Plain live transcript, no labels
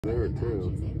There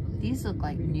too. These look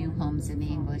like new homes in the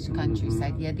English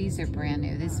countryside. Yeah, these are brand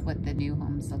new. This is what the new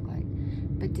homes look like.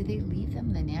 But do they leave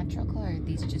them the natural color, or are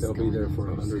these just They'll be there for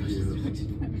 100 years.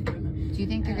 Do you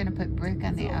think they're going to put brick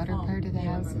on the outer part of the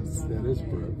houses? That is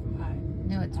brick.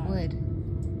 No, it's wood.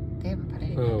 They haven't put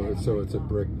anything. Oh, so it's a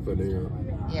brick veneer.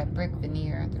 Yeah, brick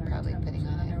veneer they're probably putting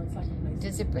on it.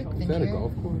 Does a brick veneer... Is that a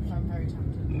golf course?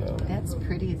 No. That's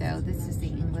pretty though. This is the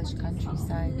English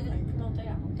countryside.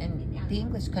 And the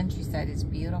English countryside is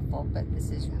beautiful, but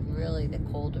this is really the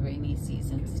cold, rainy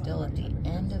season, still at the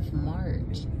end of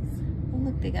March. Oh,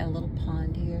 look, they got a little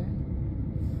pond here.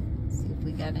 Let's see if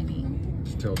we got any...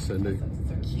 Just tell Cindy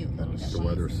cute little sheep. the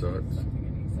weather sucks.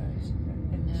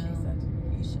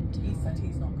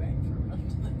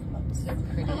 So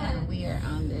pretty. We are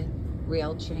on the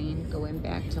rail train going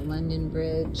back to London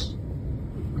Bridge.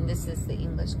 And this is the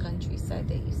English countryside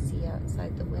that you see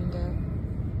outside the window.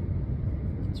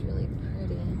 It's really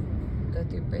pretty. Go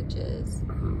through bridges.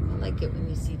 I like it when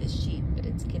you see the sheep, but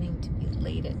it's getting to be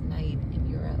late at night in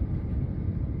Europe.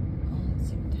 Oh, let's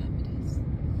see what time it is.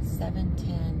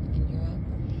 7:10 in Europe.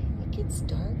 It gets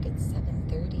dark at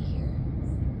 7:30 here.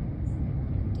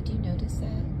 Did you notice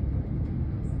that?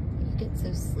 You get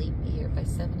so sleepy here. By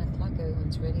 7 o'clock,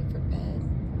 everyone's ready for bed.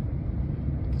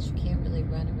 Because you can't really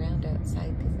run around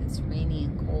outside because it's rainy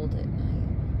and cold at night.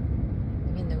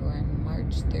 Even though we're on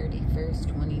March 31st,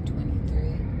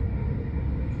 2023.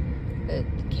 But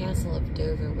the Castle of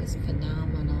Dover was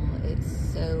phenomenal.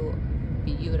 It's so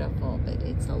beautiful, but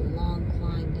it's a long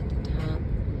climb to the top,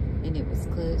 and it was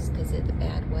closed because of the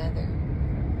bad weather.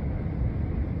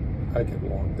 I could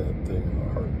walk that thing in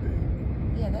a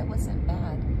heartbeat. Yeah, that wasn't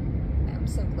bad. I'm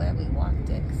so glad we walked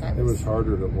it. Cause it was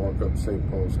harder to walk up St.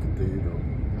 Paul's Cathedral.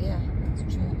 Yeah, that's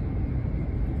true.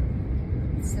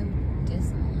 It's so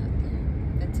dismal out there.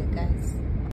 That's it, guys.